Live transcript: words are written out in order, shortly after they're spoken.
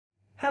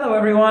Hello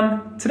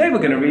everyone, today we're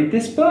going to read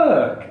this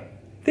book.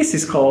 This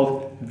is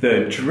called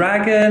The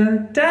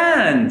Dragon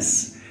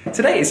Dance.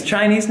 Today is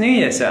Chinese New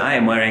Year, so I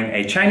am wearing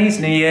a Chinese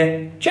New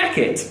Year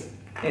jacket.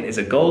 It is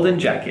a golden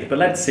jacket, but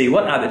let's see,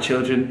 what are the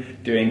children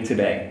doing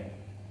today?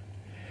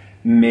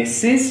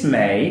 Mrs.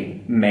 May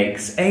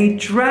makes a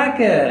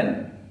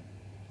dragon.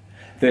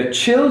 The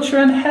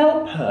children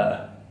help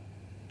her.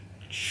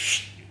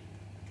 Shh.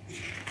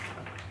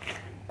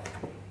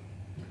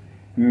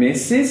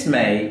 Mrs.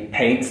 May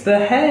paints the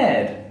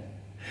head.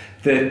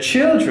 The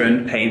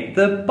children paint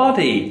the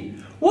body.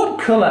 What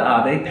colour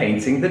are they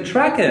painting the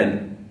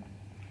dragon?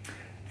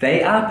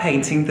 They are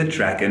painting the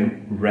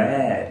dragon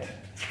red.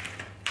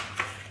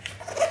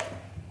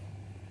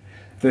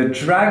 The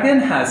dragon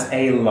has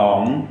a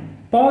long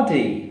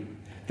body.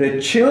 The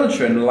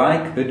children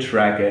like the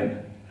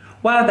dragon.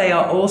 Wow, they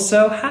are all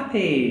so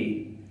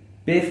happy.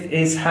 Biff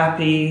is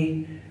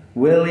happy.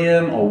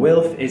 William or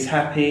Wilf is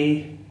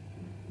happy.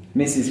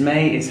 Mrs.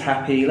 May is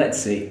happy.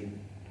 Let's see.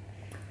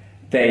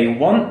 They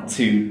want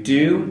to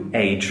do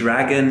a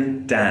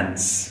dragon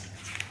dance.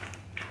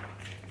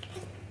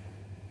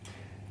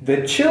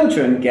 The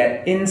children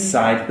get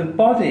inside the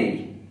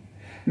body.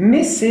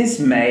 Mrs.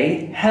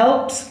 May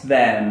helps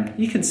them.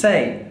 You can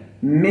say,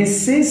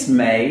 Mrs.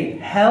 May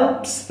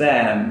helps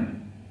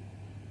them.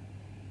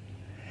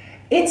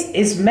 It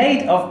is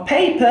made of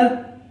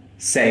paper,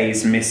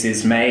 says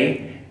Mrs.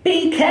 May.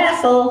 Be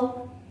careful.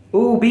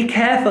 Ooh, be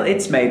careful,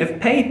 it's made of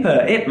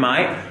paper. It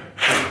might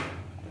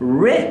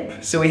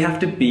rip, so we have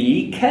to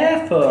be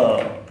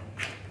careful.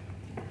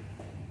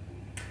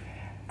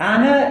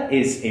 Anna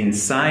is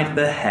inside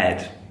the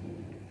head.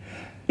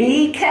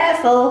 Be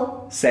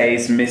careful,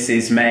 says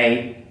Mrs.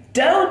 May.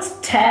 Don't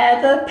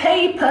tear the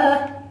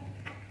paper.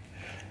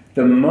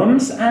 The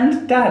mums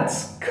and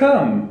dads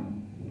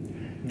come.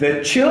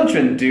 The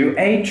children do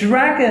a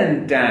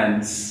dragon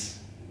dance.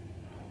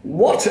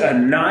 What a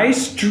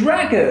nice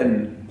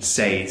dragon,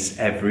 says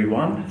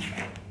everyone.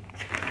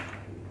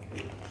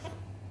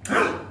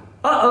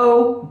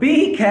 Uh-oh,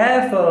 be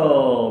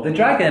careful. The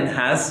dragon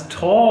has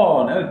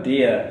torn. Oh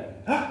dear.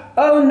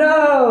 Oh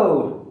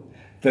no!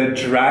 The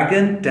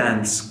dragon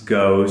dance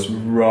goes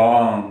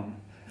wrong.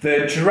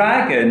 The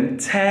dragon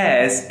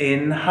tears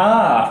in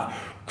half.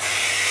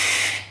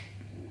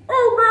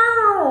 Oh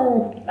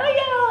no!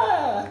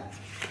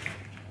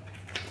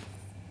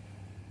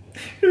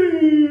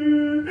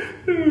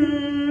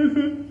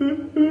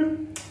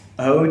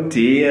 Oh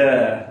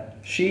dear,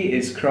 she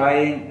is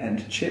crying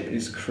and Chip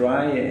is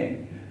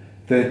crying.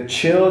 The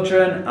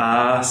children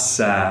are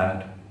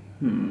sad.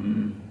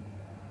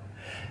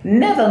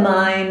 Never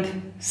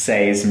mind,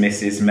 says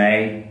Mrs.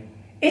 May.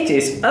 It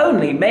is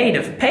only made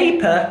of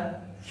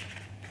paper.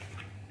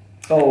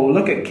 Oh,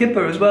 look at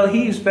Kipper as well,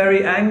 he's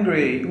very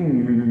angry.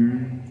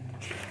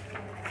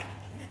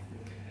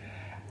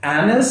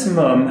 Anna's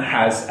mum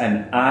has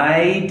an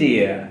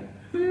idea.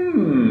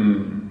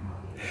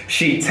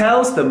 She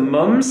tells the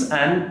mums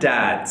and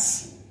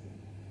dads.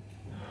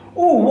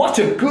 Oh, what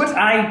a good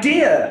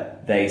idea,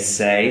 they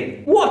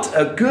say. What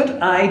a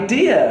good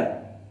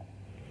idea.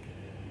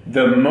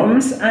 The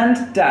mums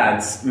and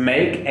dads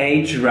make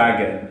a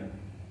dragon.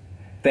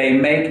 They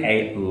make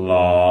a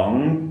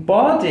long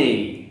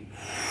body.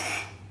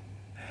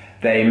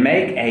 They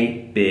make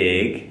a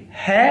big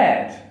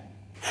head.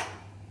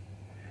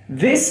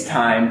 This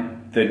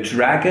time, the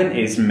dragon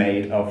is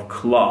made of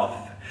cloth.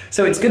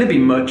 So it's going to be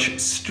much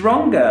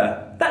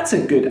stronger. That's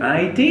a good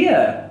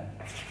idea.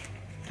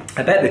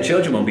 I bet the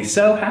children will be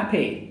so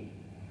happy.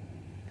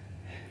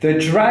 The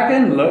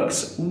dragon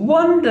looks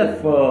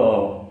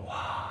wonderful.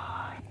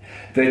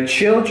 The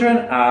children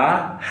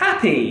are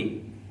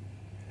happy.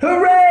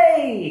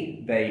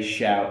 Hooray! They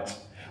shout.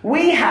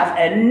 We have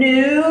a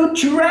new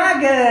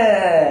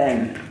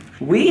dragon!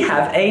 We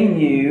have a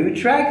new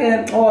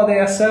dragon. Oh, they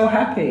are so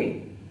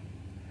happy.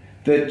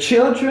 The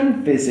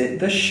children visit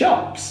the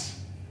shops.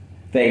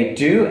 They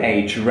do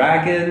a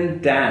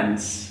dragon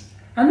dance.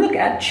 And look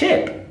at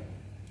Chip.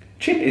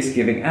 Chip is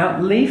giving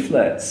out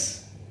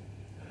leaflets.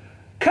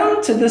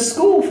 Come to the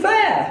school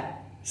fair,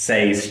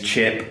 says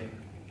Chip.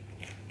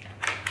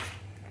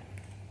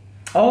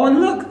 Oh,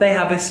 and look, they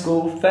have a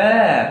school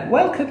fair.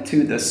 Welcome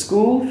to the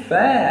school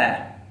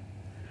fair.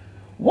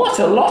 What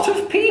a lot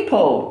of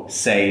people,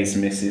 says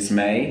Mrs.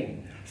 May.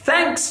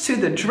 Thanks to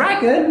the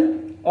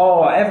dragon.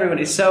 Oh, everyone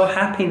is so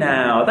happy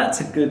now. That's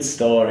a good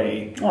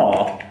story.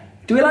 Oh.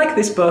 Do we like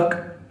this book?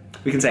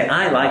 We can say,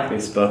 I like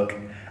this book.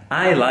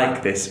 I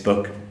like this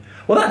book.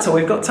 Well, that's all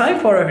we've got time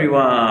for,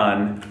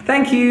 everyone.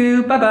 Thank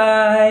you.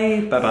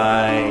 Bye-bye.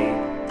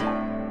 Bye-bye.